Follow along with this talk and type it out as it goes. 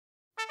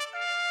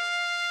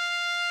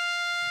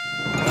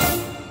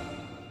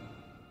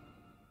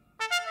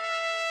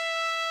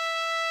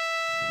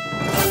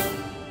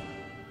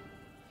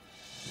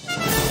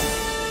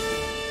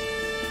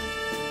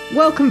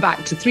Welcome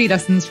back to 3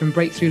 Lessons from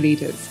Breakthrough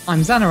Leaders.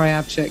 I'm Zana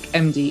Ryabchuk,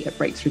 MD at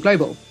Breakthrough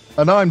Global.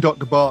 And I'm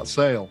Dr. Bart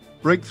Sale,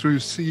 Breakthrough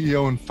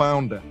CEO and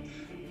founder.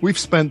 We've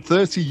spent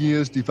 30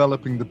 years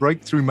developing the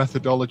Breakthrough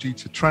methodology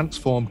to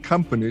transform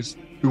companies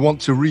who want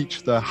to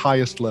reach their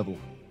highest level.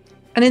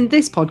 And in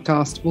this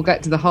podcast, we'll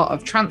get to the heart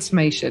of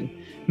transformation,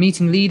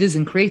 meeting leaders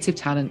and creative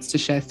talents to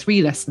share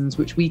 3 lessons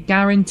which we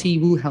guarantee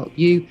will help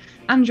you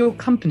and your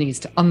companies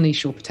to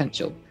unleash your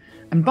potential.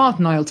 And Bart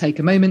and I will take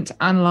a moment to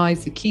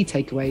analyse the key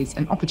takeaways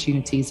and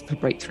opportunities for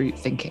breakthrough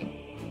thinking.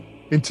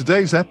 In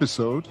today's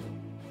episode,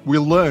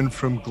 we'll learn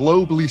from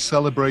globally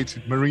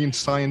celebrated marine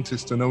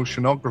scientist and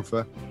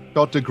oceanographer,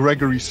 Dr.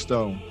 Gregory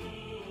Stone.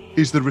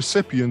 He's the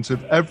recipient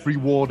of every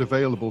award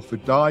available for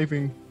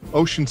diving,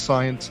 ocean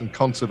science, and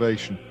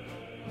conservation.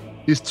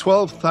 His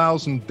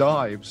 12,000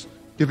 dives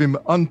give him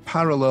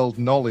unparalleled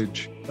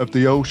knowledge of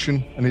the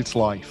ocean and its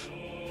life.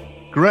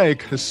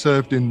 Greg has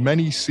served in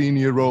many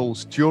senior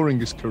roles during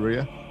his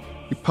career.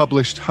 He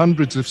published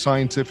hundreds of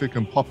scientific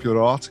and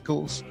popular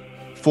articles,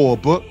 4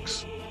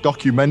 books,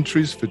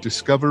 documentaries for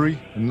Discovery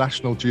and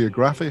National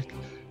Geographic,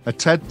 a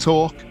TED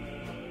Talk,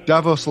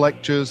 Davos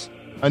lectures,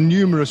 and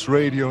numerous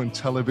radio and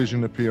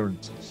television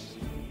appearances.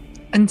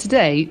 And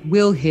today,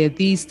 we'll hear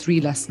these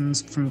 3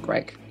 lessons from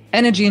Greg.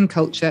 Energy and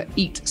culture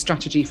eat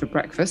strategy for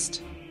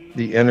breakfast.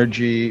 The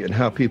energy and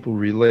how people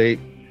relate,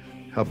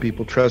 how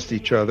people trust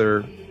each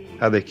other,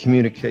 how they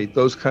communicate,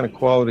 those kind of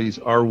qualities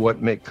are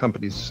what make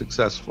companies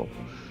successful,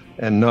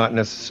 and not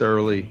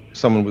necessarily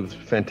someone with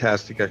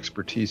fantastic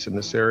expertise in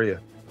this area.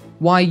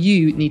 Why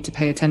you need to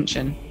pay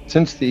attention.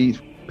 Since the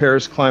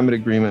Paris Climate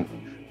Agreement,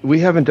 we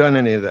haven't done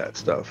any of that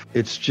stuff.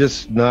 It's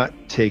just not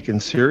taken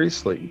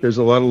seriously. There's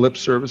a lot of lip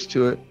service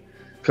to it.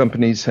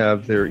 Companies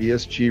have their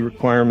ESG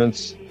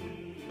requirements,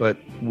 but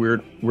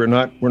we're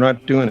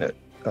not doing it.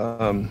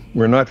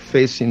 We're not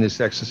facing this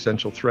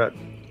existential threat.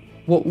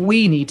 What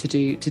we need to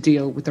do to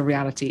deal with the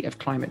reality of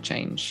climate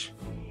change.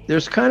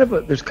 There's kind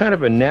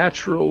of a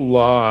natural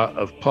law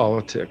of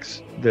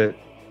politics that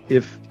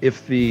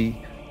if the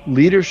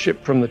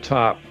leadership from the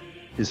top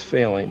is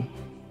failing,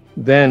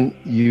 then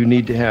you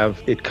need to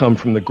have it come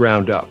from the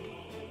ground up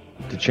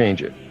to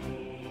change it.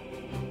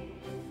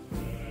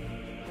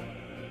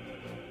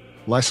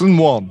 Lesson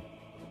 1,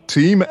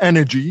 Team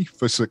Energy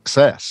for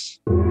Success.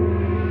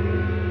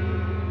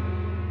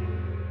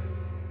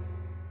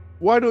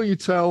 Why don't you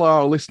tell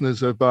our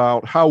listeners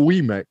about how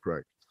we met,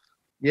 Greg?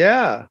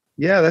 Yeah,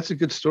 that's a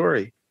good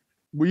story.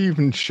 We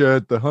even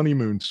shared the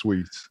honeymoon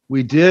suite.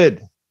 We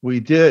did.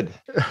 You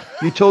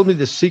told me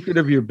the secret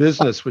of your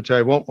business, which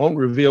I won't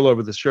reveal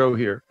over the show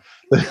here.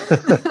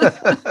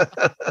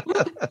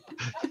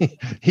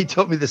 He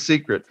told me the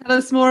secret. Tell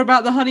us more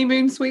about the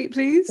honeymoon suite,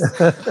 please.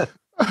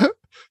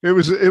 It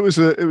was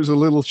a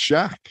little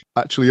shack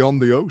actually on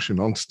the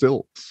ocean on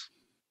stilts,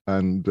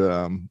 and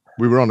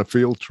we were on a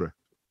field trip,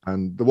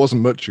 and there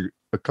wasn't much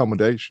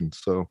accommodation,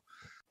 so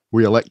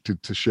we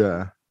elected to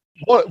share.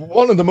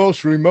 One of the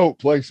most remote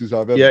places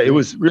I've ever been. It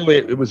was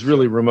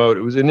really remote.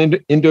 It was in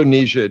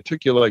Indonesia. It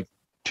took you like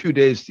 2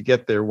 days to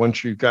get there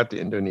once you got to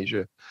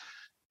Indonesia,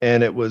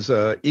 and it was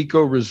a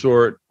eco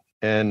resort,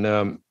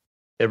 and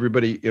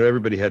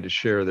everybody had to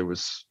share. There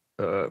was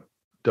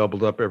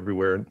doubled up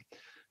everywhere. And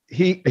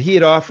he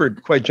had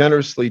offered quite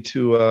generously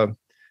to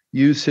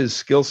use his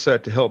skill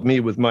set to help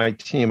me with my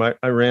team. I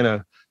ran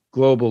a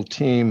global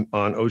team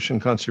on ocean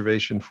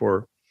conservation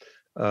for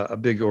a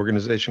big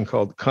organization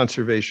called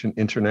Conservation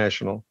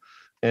International,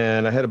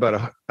 and I had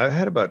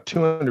about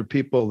 200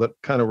 people that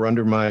kind of were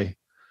under my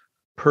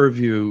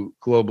purview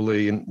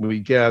globally, and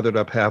we gathered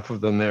up half of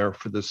them there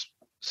for this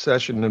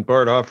session. And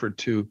Bart offered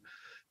to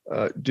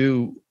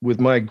do with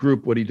my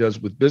group what he does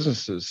with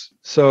businesses.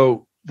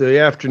 So the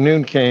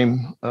afternoon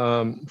came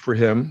for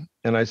him,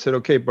 and I said,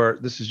 "Okay,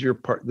 Bart, this is your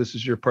part. This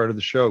is your part of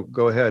the show.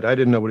 Go ahead." I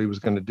didn't know what he was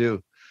going to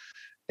do,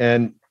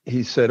 and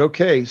he said,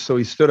 "Okay." So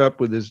he stood up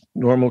with his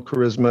normal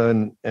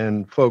charisma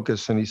and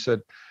focus, and he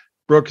said,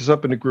 broke us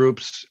up into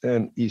groups,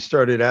 and he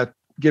started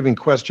giving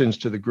questions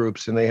to the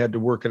groups, and they had to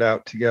work it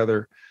out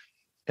together.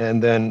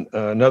 And then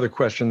another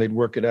question, they'd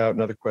work it out,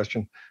 another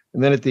question.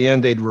 And then at the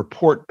end, they'd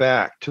report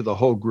back to the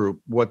whole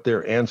group what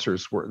their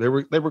answers were.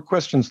 They were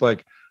questions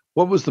like,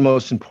 what was the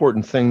most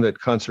important thing that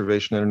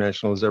Conservation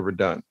International has ever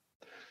done?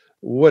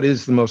 What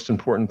is the most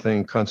important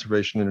thing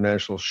Conservation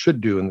International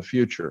should do in the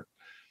future?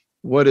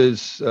 What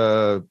is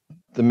the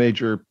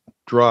major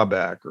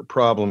drawback or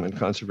problem in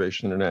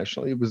Conservation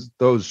International? It was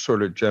those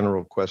sort of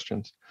general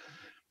questions.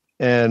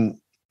 And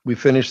we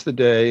finished the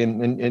day,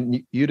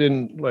 and you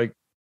didn't like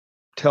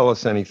tell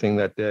us anything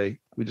that day.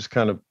 We just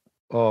kind of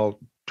all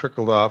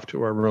trickled off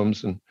to our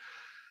rooms.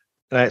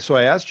 So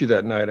I asked you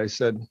that night, I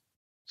said,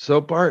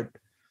 "So Bart,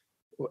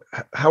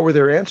 how were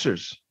their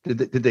answers? Did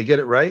they get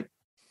it right?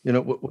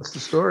 What's the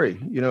story?"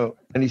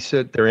 And he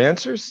said, "Their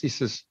answers?" He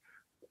says,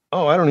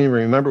 "Oh, I don't even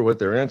remember what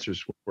their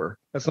answers were.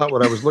 That's not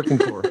what I was looking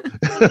for."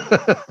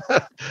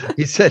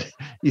 He said,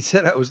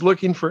 "I was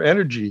looking for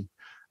energy.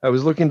 I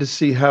was looking to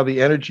see how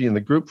the energy in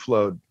the group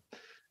flowed."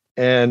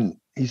 And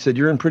he said,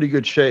 "You're in pretty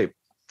good shape.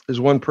 There's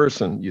one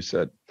person," you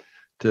said,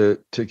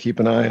 to keep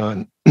an eye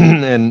on.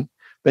 And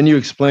then you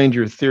explained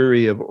your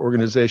theory of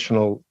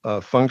organizational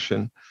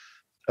function,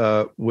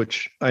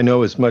 which I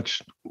know is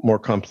much more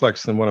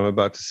complex than what I'm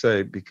about to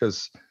say,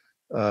 because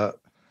I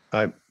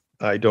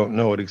don't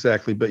know it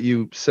exactly. But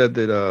you said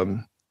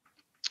that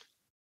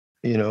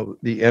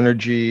the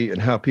energy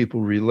and how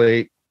people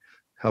relate,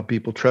 how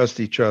people trust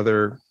each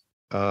other,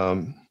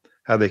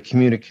 how they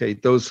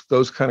communicate,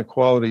 those kind of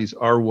qualities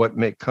are what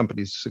make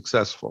companies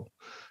successful,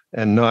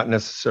 and not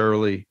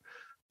necessarily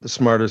the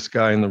smartest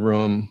guy in the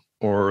room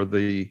or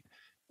the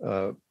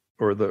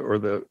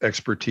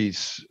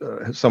expertise,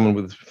 someone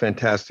with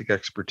fantastic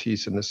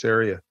expertise in this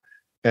area.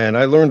 And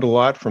I learned a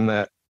lot from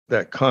that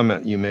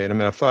comment you made. I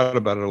mean, I've thought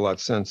about it a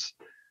lot since,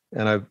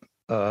 and I've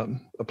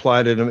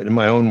applied it in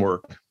my own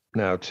work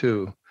now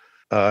too.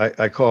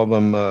 I call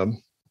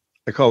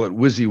it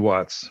Whizzy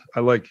Watts. I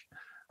like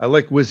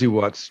Whizzy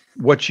Watts.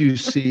 What you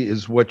see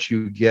is what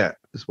you get,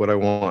 is what I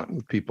want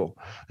with people.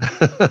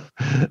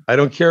 I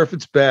don't care if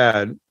it's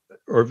bad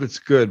or if it's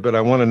good, but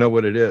I want to know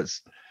what it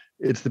is.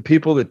 It's the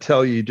people that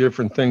tell you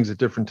different things at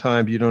different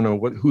times. You don't know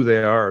who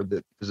they are.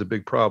 That is a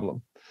big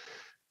problem.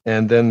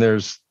 And then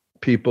there's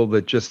people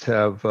that just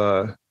have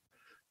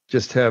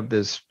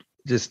this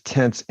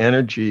tense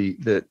energy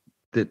that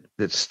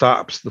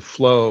stops the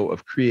flow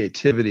of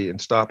creativity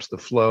and stops the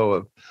flow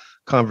of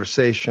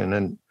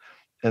conversation,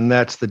 and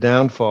that's the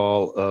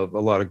downfall of a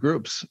lot of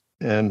groups.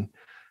 And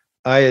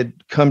I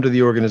had come to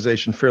the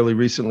organization fairly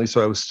recently,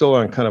 so I was still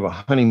on kind of a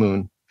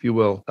honeymoon, if you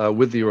will,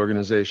 with the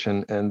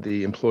organization and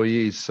the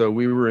employees. So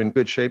we were in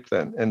good shape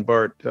then. And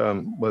Bart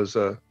was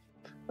a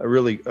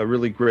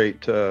really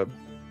great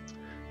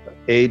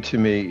aid to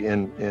me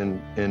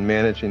in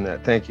managing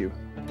that. Thank you.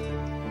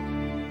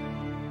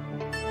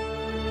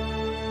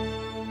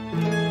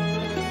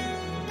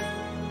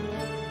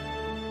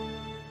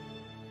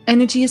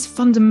 Energy is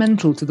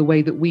fundamental to the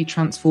way that we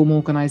transform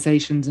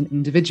organizations and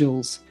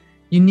individuals.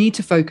 You need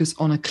to focus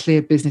on a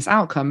clear business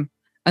outcome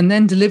and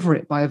then deliver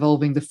it by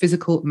evolving the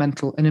physical,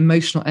 mental, and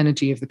emotional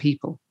energy of the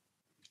people.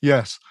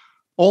 Yes,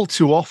 all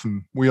too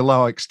often we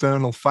allow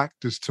external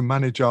factors to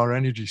manage our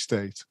energy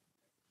state,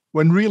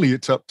 when really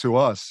it's up to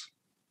us.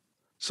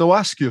 So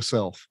ask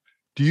yourself,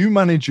 do you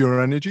manage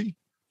your energy,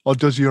 or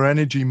does your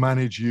energy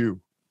manage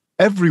you?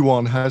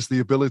 Everyone has the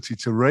ability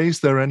to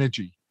raise their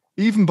energy,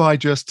 even by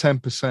just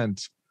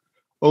 10%.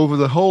 Over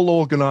the whole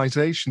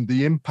organization,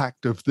 the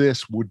impact of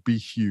this would be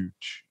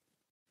huge.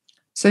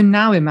 So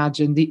now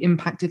imagine the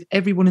impact if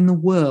everyone in the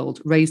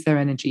world raised their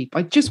energy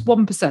by just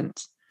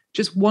 1%,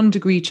 just 1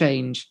 degree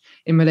change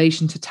in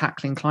relation to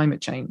tackling climate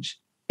change.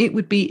 It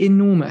would be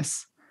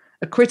enormous.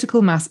 A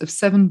critical mass of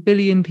 7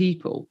 billion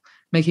people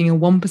making a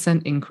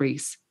 1%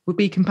 increase would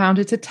be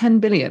compounded to 10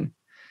 billion.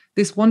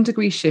 This 1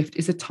 degree shift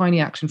is a tiny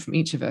action from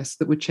each of us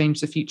that would change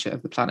the future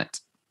of the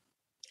planet.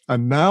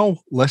 And now,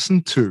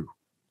 lesson 2.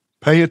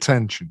 Pay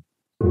attention.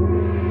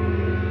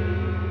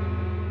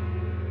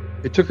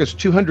 It took us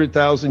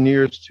 200,000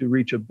 years to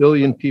reach 1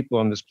 billion people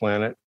on this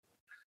planet.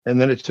 And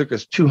then it took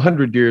us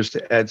 200 years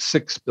to add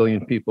 6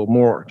 billion people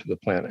more to the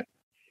planet.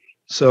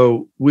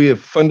 So we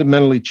have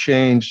fundamentally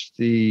changed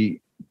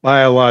the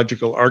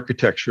biological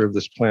architecture of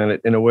this planet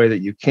in a way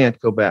that you can't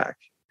go back.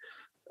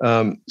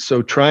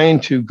 So trying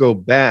to go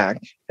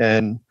back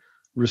and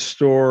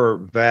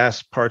restore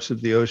vast parts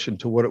of the ocean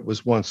to what it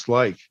was once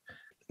like,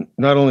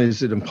 not only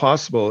is it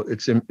impossible,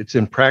 it's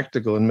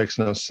impractical and makes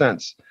no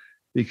sense,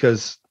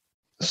 because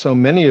so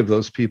many of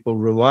those people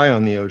rely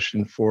on the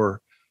ocean for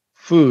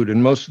food,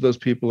 and most of those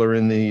people are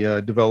in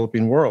the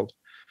developing world.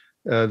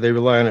 They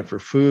rely on it for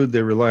food.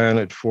 They rely on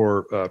it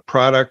for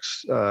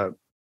products,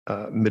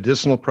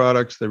 medicinal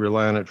products. They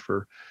rely on it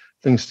for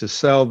things to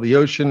sell. The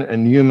ocean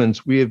and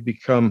humans, we had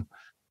become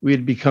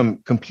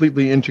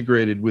completely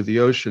integrated with the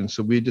ocean.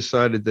 So we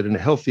decided that a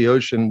healthy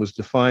ocean was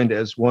defined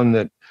as one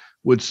that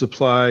would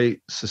supply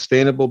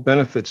sustainable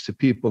benefits to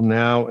people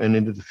now and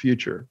into the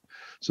future.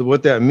 So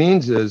what that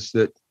means is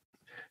that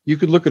you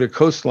could look at a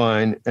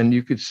coastline and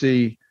you could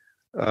see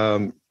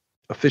a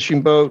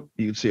fishing boat,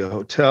 you could see a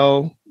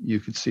hotel, you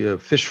could see a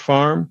fish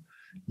farm,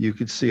 you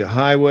could see a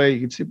highway,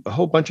 you could see a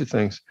whole bunch of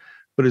things.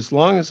 But as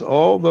long as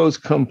all those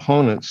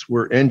components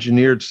were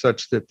engineered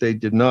such that they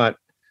did not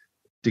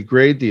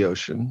degrade the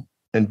ocean,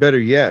 and better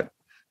yet,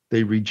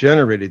 they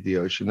regenerated the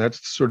ocean,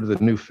 that's sort of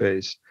the new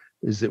phase,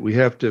 is that we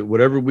have to,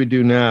 whatever we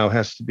do now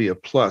has to be a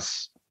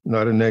plus,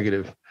 not a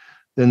negative.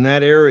 Then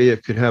that area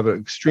could have an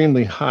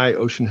extremely high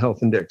Ocean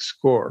Health Index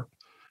score.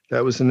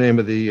 That was the name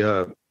of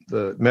the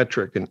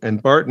metric,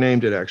 and Bart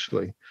named it,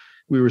 actually.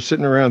 We were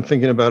sitting around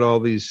thinking about all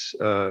these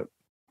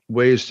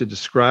ways to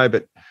describe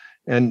it,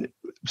 and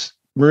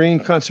marine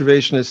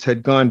conservationists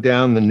had gone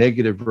down the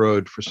negative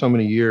road for so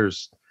many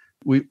years.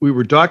 We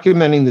were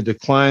documenting the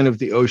decline of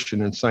the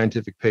ocean in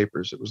scientific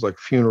papers. It was like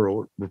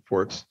funeral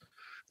reports.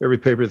 Every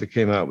paper that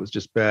came out was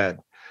just bad.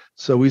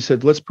 So we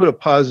said, let's put a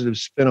positive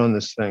spin on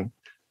this thing.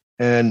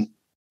 And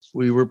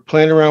we were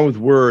playing around with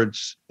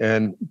words,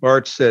 and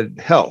Bart said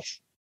health.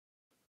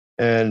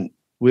 And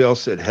we all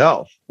said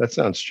health. That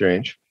sounds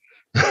strange.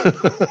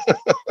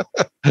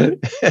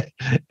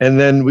 And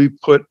then we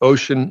put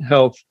Ocean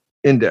Health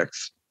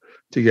Index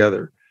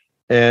together,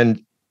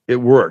 and it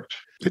worked.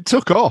 It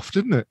took off,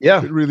 didn't it?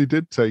 Yeah. It really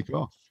did take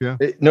off. Yeah.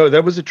 No,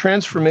 that was a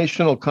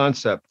transformational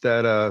concept,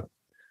 that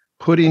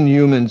putting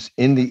humans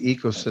in the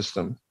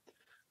ecosystem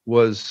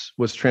was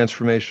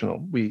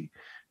transformational.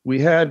 We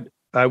had,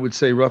 I would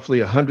say, roughly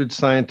 100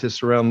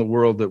 scientists around the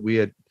world that we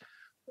had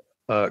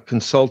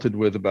consulted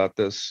with about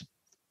this,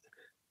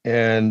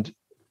 and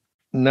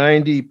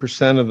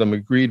 90% of them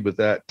agreed with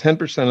that.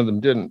 10% of them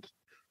didn't.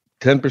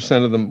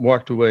 10% of them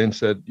walked away and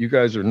said, "You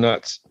guys are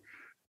nuts.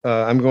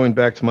 I'm going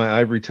back to my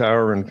ivory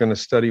tower and going to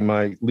study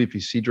my leafy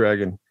sea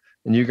dragon,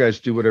 and you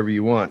guys do whatever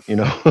you want."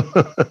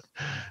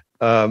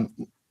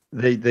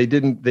 They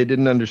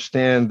didn't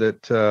understand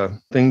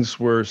that things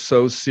were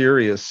so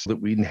serious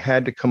that we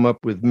had to come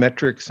up with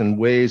metrics and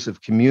ways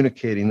of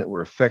communicating that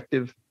were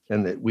effective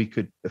and that we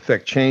could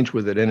affect change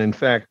with it. And in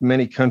fact,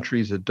 many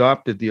countries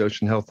adopted the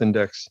Ocean Health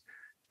Index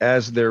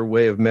as their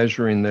way of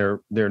measuring their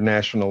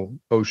national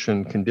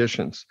ocean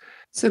conditions.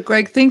 So,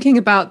 Greg, thinking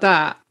about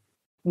that,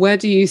 where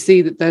do you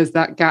see that there's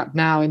that gap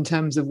now in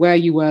terms of where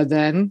you were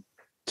then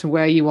to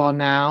where you are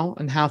now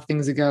and how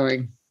things are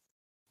going?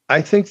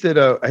 I think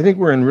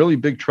we're in really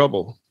big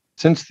trouble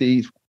since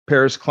the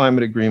Paris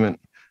Climate Agreement.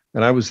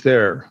 And I was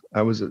there.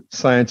 I was a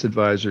science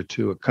advisor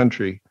to a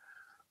country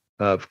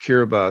of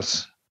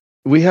Kiribati.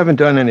 We haven't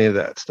done any of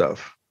that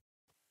stuff.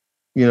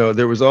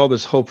 There was all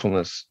this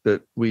hopefulness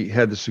that we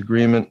had this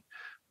agreement,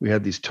 we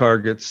had these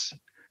targets,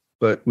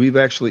 but we've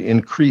actually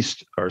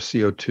increased our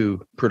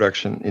CO2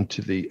 production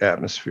into the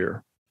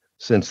atmosphere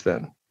since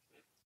then.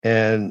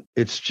 And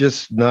it's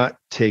just not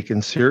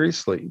taken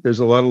seriously. There's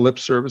a lot of lip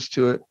service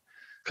to it.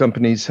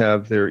 Companies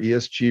have their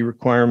ESG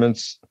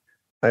requirements.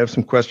 I have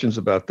some questions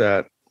about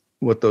that,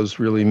 what those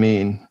really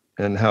mean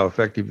and how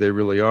effective they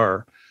really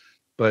are.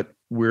 But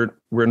we're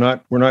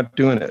not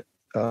doing it.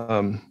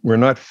 We're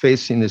not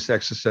facing this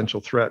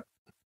existential threat.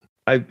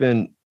 I've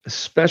been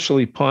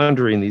especially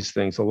pondering these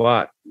things a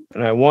lot,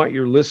 and I want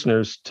your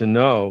listeners to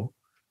know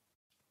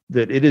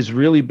that it is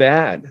really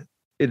bad.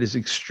 It is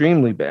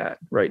extremely bad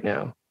right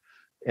now,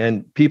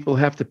 and people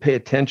have to pay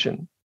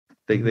attention.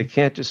 They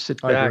can't just sit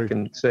back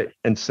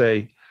and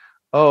say,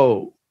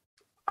 "Oh,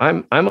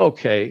 I'm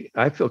okay.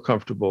 I feel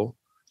comfortable.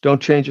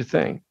 Don't change a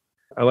thing.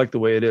 I like the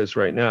way it is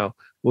right now."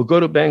 We'll go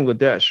to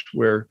Bangladesh,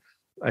 where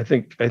I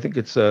think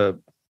it's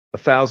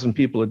 1,000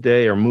 people a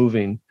day are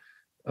moving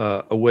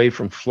away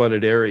from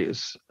flooded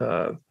areas,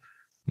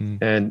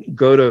 and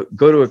go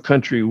to a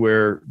country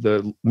where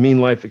the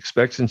mean life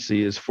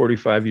expectancy is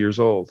 45 years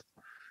old.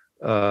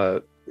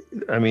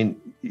 I mean,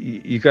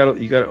 you got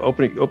to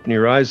open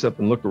your eyes up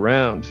and look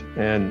around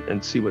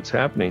and see what's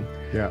happening.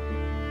 Yeah.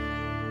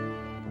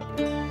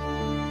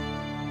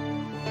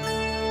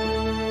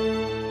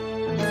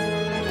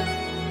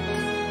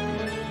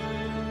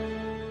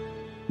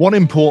 One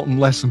important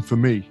lesson for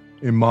me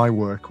in my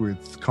work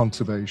with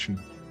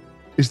conservation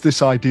is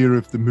this idea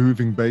of the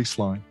moving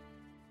baseline.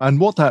 And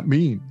what that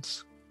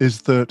means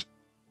is that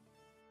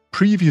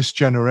previous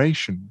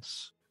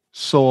generations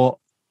saw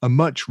a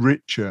much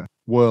richer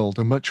world,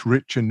 a much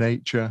richer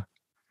nature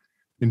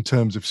in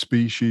terms of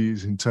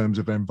species, in terms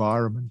of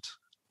environment.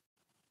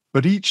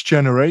 But each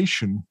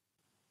generation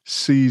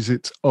sees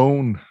its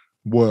own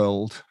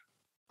world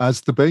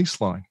as the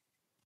baseline.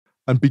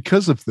 And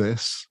because of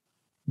this,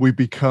 we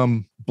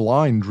become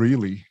blind,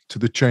 really, to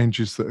the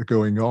changes that are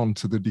going on,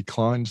 to the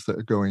declines that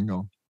are going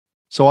on.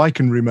 So I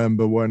can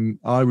remember when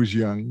I was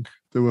young,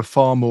 there were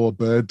far more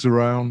birds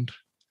around,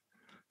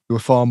 there were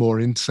far more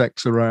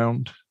insects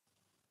around,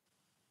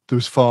 there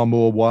was far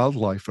more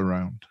wildlife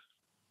around.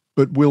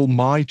 But will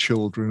my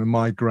children and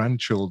my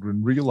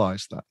grandchildren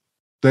realize that?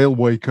 They'll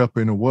wake up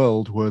in a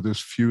world where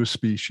there's fewer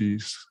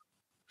species,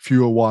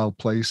 fewer wild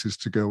places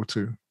to go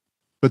to,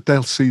 but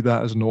they'll see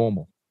that as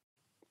normal.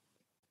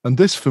 And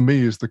this, for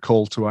me, is the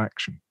call to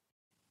action.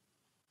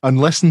 And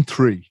lesson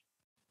 3,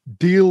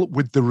 deal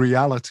with the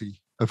reality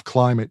of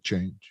climate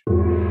change.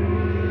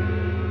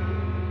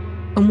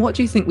 And what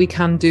do you think we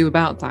can do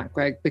about that,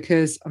 Greg?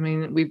 Because, I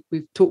mean, we've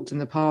talked in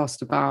the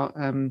past about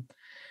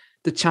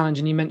the challenge,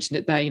 and you mentioned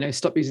it there,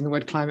 stop using the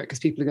word climate because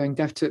people are going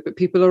deaf to it, but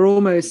people are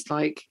almost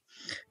like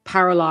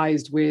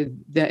paralyzed with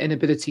their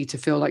inability to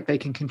feel like they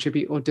can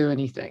contribute or do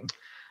anything.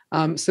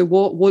 So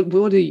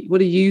what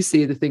do you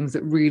see are the things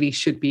that really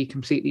should be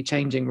completely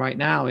changing right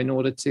now in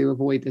order to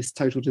avoid this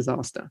total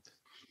disaster?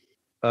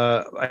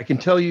 I can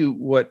tell you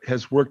what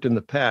has worked in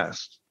the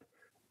past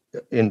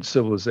in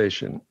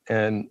civilization,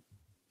 and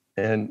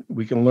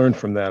we can learn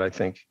from that. I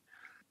think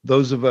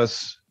those of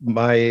us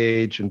my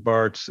age and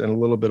Bart's and a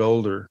little bit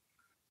older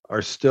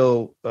are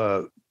still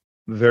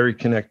very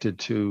connected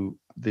to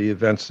the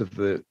events of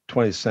the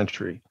 20th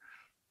century.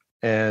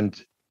 And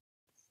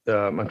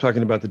I'm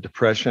talking about the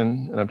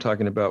Depression, and I'm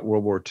talking about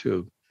World War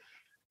II.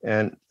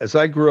 And as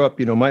I grew up,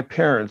 my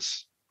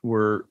parents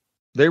were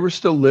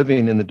still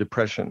living in the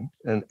Depression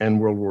and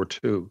World War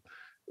II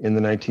in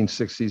the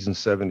 1960s and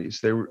 70s.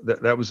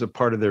 That was a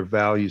part of their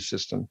value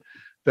system.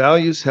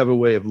 Values have a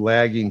way of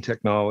lagging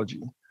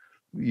technology.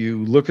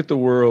 you look at the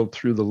world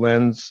through the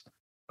lens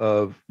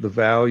of the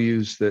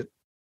values that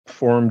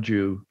formed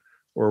you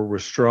or were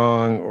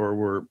strong or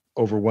were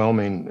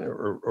overwhelming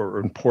or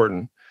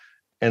important,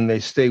 and they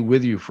stay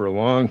with you for a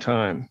long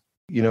time.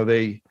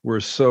 They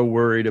were so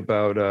worried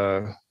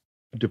about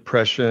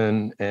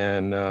depression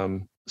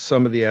and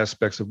some of the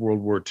aspects of World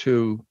War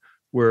II,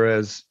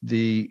 whereas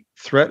the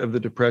threat of the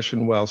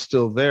depression, while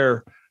still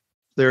there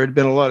had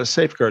been a lot of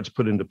safeguards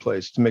put into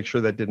place to make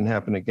sure that didn't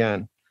happen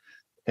again.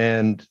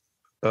 And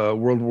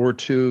World War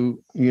II,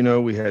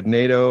 we had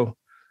NATO.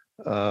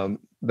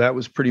 That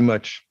was pretty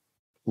much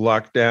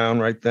locked down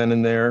right then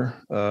and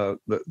there.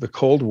 The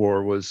Cold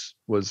War was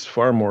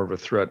far more of a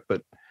threat,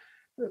 but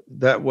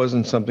that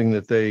wasn't something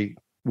that they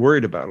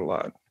worried about a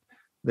lot.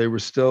 They were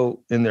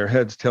still in their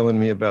heads telling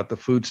me about the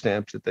food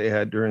stamps that they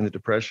had during the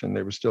Depression.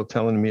 They were still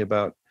telling me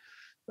about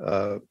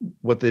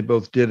what they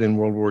both did in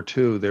World War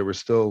II. They were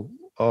still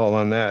all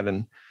on that.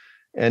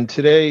 And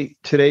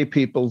today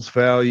people's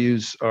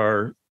values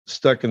are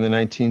stuck in the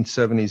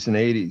 1970s and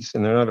 80s,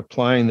 and they're not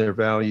applying their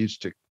values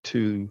to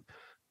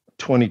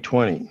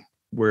 2020,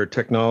 where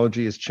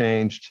technology has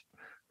changed,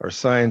 our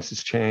science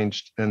has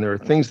changed, and there are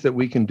things that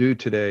we can do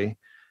today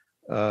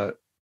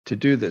to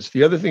do this.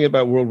 The other thing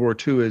about World War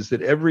II is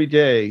that every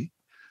day,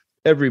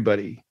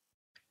 everybody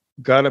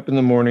got up in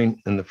the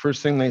morning, and the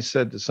first thing they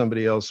said to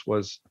somebody else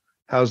was,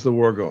 "How's the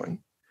war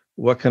going?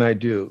 What can I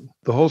do?"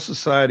 The whole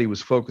society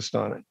was focused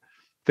on it.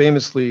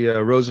 Famously,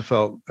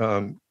 Roosevelt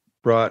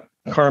brought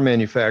car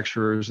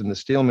manufacturers and the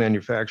steel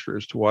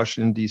manufacturers to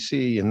Washington,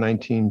 D.C. in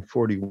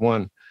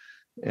 1941.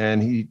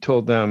 And he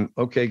told them,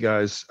 "Okay,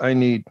 guys, I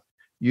need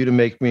you to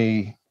make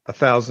me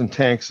 1,000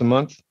 tanks a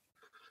month,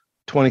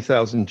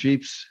 20,000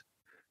 Jeeps."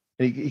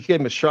 And he gave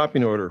him a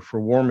shopping order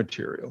for war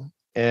material.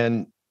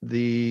 And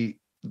the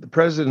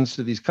presidents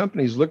of these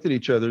companies looked at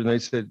each other and they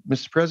said,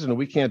 "Mr. President,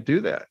 we can't do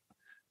that."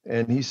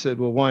 And he said,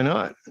 "Well, why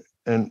not?"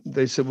 And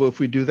they said, "Well, if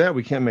we do that,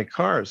 we can't make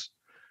cars."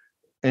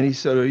 And he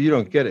said, "Oh, you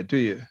don't get it, do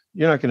you?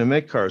 You're not going to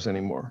make cars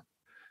anymore.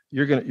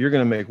 You're going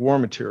to make war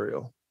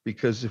material,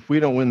 because if we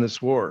don't win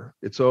this war,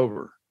 it's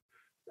over."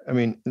 I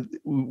mean,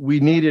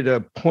 we needed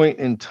a point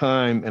in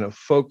time and a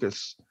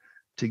focus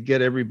to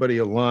get everybody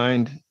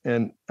aligned,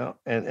 and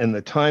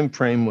the time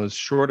frame was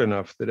short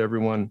enough that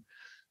everyone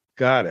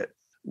got it.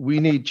 We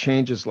need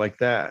changes like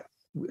that.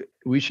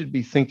 We should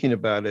be thinking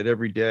about it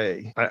every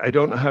day. I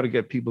don't know how to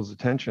get people's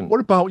attention. What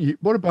about you?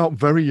 What about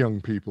very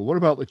young people? What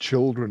about the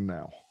children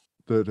now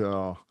that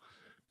are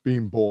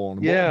being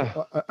born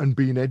and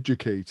being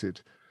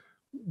educated?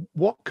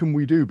 What can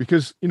we do?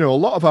 Because, a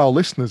lot of our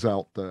listeners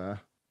out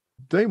there,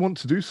 they want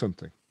to do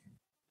something.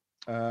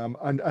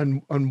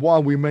 And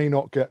while we may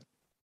not get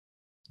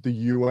the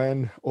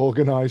UN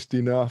organized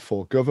enough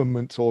or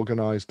governments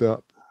organized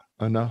up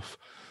enough,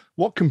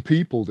 what can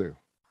people do?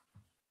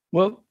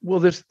 Well,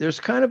 there's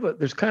kind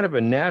of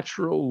a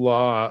natural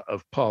law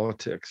of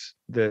politics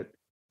that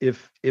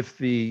if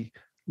the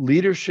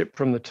leadership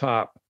from the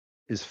top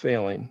is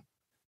failing,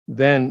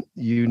 then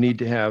you need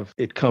to have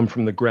it come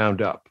from the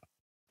ground up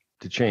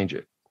to change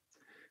it.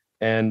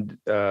 And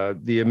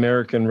the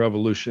American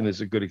Revolution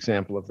is a good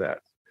example of that.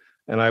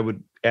 And I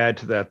would add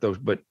to that, though,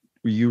 but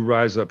you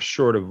rise up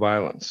short of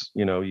violence.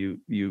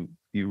 You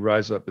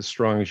rise up as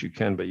strong as you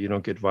can, but you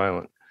don't get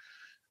violent.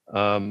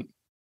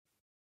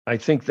 I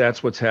think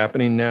that's what's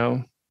happening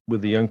now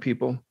with the young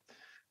people.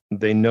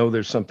 They know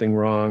there's something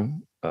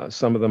wrong.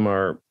 Some of them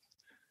are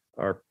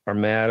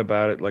mad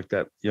about it, like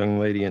that young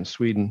lady in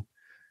Sweden.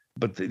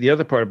 But the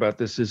other part about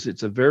this is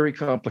it's a very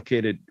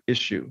complicated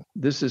issue.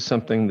 This is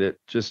something that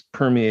just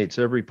permeates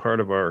every part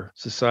of our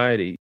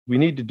society. We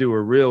need to do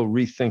a real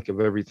rethink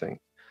of everything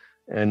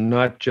and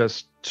not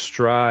just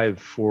strive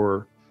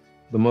for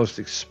the most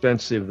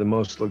expensive, the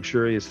most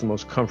luxurious, the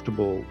most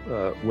comfortable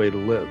way to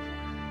live.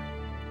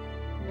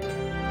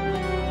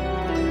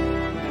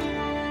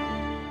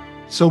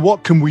 So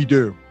what can we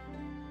do?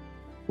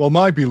 Well,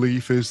 my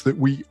belief is that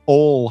we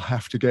all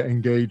have to get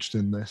engaged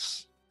in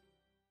this.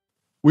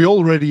 We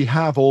already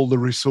have all the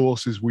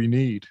resources we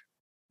need.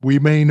 We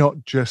may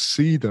not just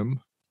see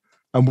them,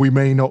 and we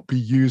may not be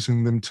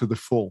using them to the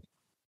full.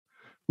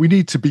 We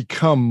need to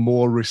become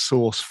more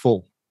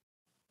resourceful.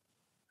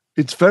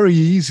 It's very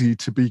easy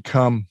to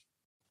become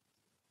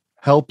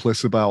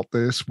helpless about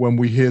this when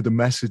we hear the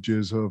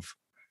messages of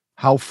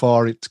how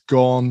far it's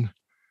gone,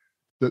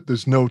 that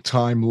there's no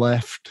time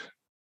left,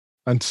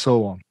 and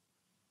so on.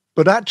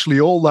 But actually,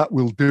 all that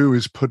will do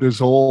is put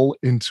us all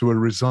into a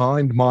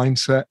resigned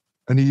mindset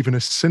and even a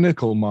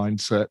cynical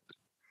mindset,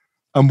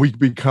 and we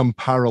become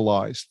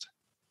paralyzed.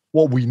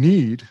 What we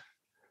need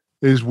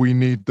is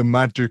the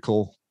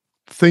magical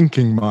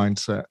thinking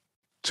mindset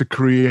to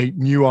create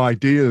new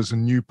ideas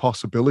and new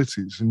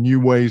possibilities and new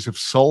ways of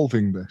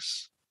solving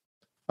this.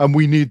 And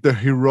we need the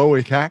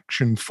heroic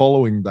action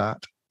following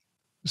that,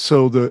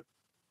 so that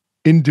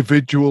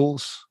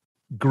individuals,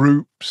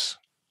 groups,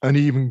 and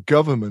even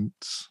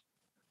governments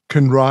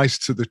can rise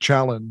to the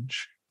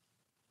challenge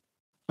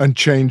and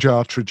change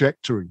our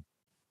trajectory.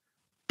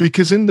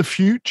 Because in the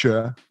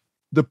future,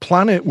 the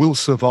planet will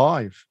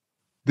survive.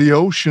 The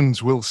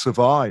oceans will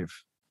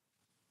survive.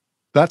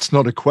 That's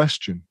not a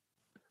question.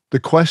 The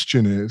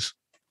question is,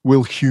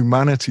 will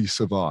humanity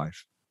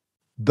survive?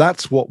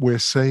 That's what we're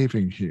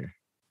saving here.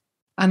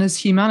 And as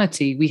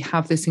humanity, we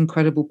have this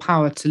incredible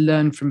power to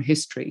learn from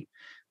history.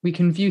 We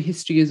can view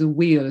history as a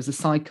wheel, as a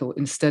cycle,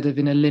 instead of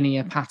in a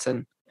linear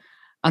pattern.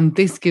 And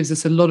this gives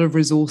us a lot of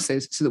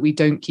resources so that we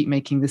don't keep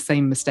making the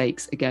same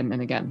mistakes again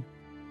and again.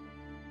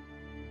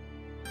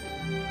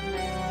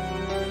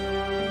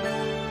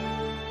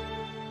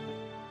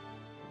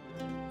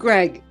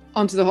 Greg,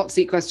 onto the hot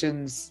seat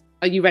questions.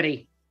 Are you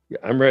ready? Yeah,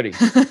 I'm ready.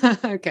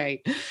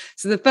 Okay.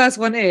 So the first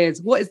one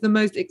is, what is the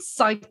most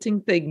exciting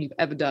thing you've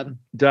ever done?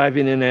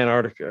 Diving in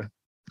Antarctica.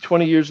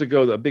 20 years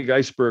ago, a big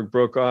iceberg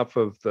broke off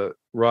of the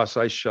Ross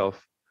Ice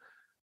Shelf,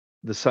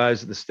 the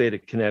size of the state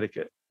of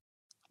Connecticut.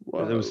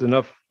 Whoa.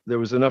 There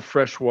was enough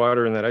fresh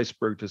water in that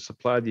iceberg to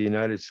supply the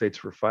United States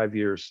for 5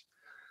 years,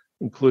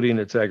 including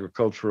its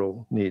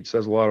agricultural needs.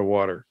 That's a lot of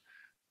water.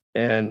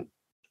 And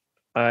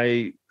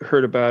I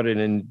heard about it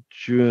in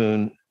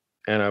June,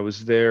 and I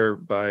was there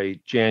by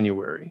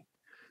January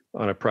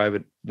on a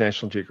private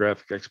National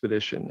Geographic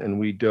expedition, and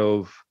we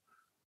dove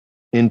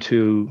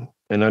into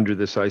and under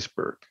this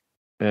iceberg,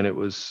 and it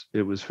was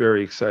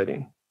very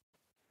exciting.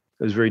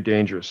 It was very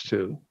dangerous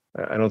too.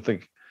 I don't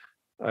think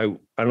I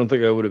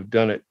would have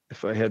done it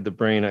if I had the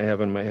brain I have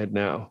in my head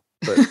now.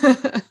 But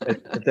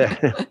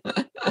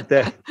at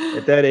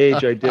that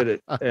age, I did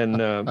it,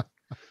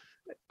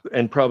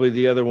 and probably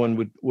the other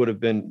one would have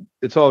been.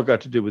 It's all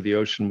got to do with the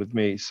ocean with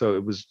me. So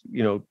it was,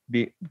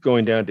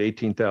 going down to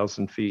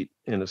 18,000 feet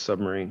in a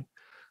submarine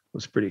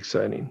was pretty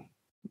exciting.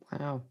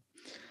 Wow.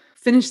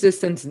 Finish this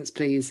sentence,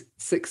 please.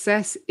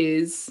 Success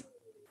is.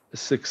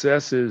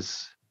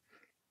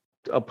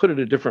 I'll put it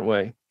a different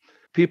way.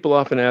 People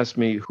often ask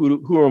me,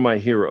 who are my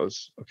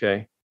heroes?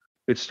 Okay.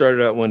 It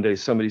started out one day,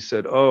 somebody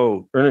said,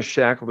 "Oh, Ernest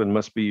Shackleton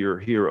must be your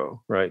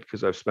hero," right?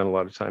 Because I've spent a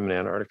lot of time in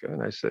Antarctica.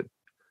 And I said,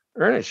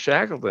 "Ernest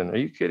Shackleton, are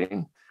you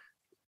kidding?"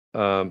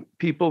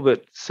 People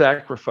that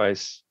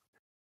sacrifice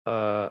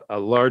a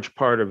large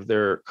part of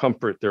their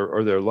comfort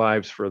or their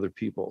lives for other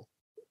people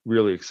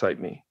really excite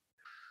me.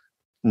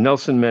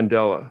 Nelson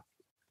Mandela,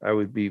 I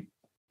would be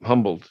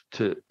humbled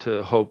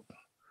to hope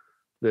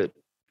that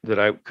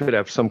I could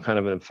have some kind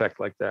of an effect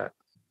like that.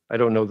 I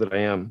don't know that I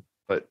am,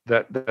 but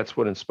that's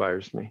what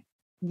inspires me.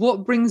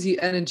 What brings you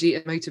energy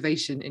and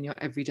motivation in your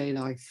everyday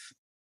life?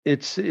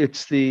 It's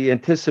the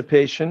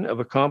anticipation of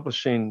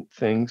accomplishing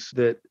things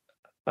that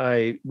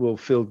I will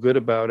feel good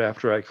about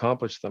after I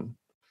accomplish them.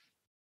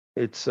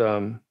 It's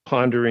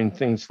pondering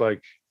things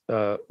like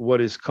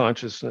what is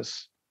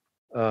consciousness.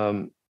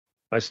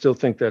 I still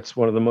think that's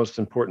one of the most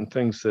important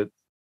things that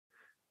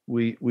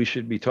we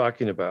should be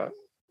talking about.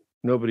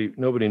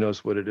 Nobody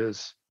knows what it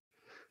is,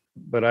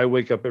 but I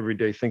wake up every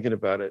day thinking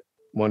about it,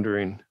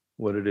 wondering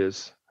what it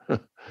is.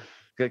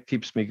 That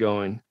keeps me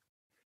going.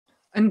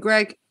 And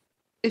Greg,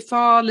 if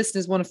our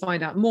listeners want to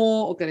find out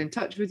more or get in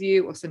touch with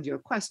you or send you a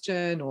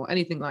question or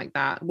anything like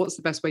that, what's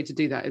the best way to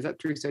do that? Is that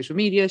through social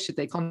media? Should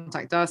they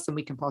contact us and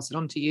we can pass it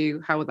on to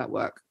you? How would that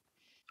work?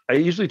 I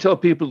usually tell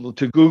people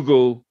to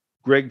Google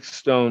Greg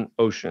Stone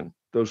Ocean,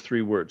 those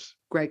 3 words.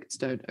 Greg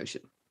Stone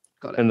Ocean.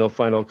 Got it. And they'll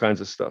find all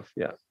kinds of stuff.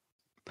 Yeah.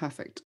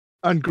 Perfect.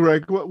 And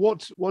Greg,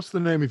 what's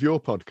the name of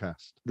your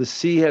podcast? The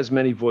Sea Has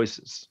Many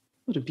Voices.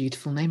 What a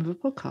beautiful name of a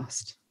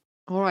podcast.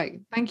 All right.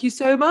 Thank you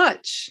so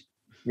much.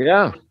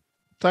 Yeah.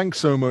 Thanks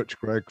so much,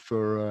 Greg,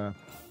 for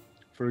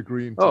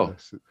agreeing to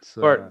this.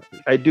 Bart,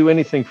 I'd do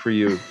anything for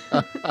you.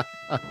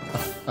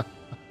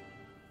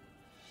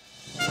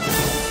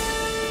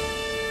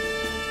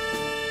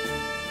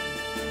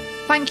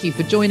 Thank you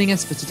for joining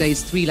us for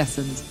today's 3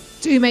 lessons.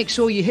 Do make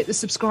sure you hit the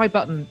subscribe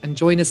button and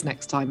join us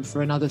next time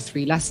for another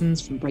 3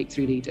 lessons from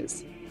Breakthrough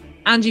Leaders.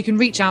 And you can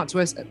reach out to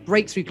us at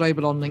Breakthrough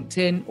Global on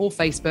LinkedIn or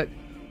Facebook,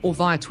 or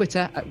via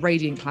Twitter at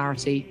Radiant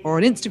Clarity, or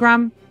on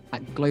Instagram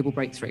at Global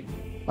Breakthrough.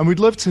 And we'd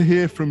love to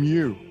hear from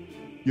you,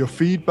 your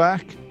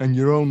feedback and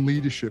your own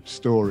leadership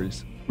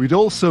stories. We'd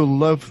also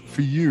love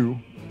for you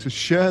to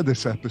share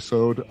this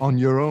episode on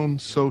your own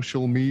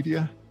social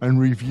media and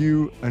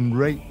review and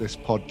rate this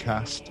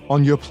podcast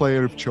on your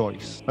player of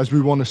choice, as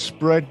we want to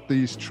spread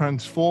these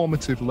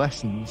transformative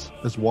lessons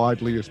as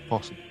widely as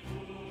possible.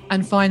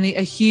 And finally,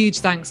 a huge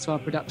thanks to our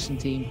production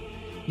team,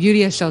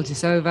 Yulia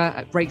Sheltisova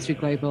at Breakthrough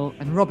Global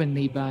and Robin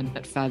Leeburn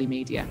at Fairley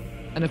Media.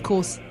 And of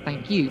course,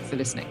 thank you for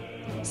listening.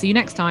 See you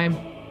next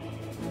time.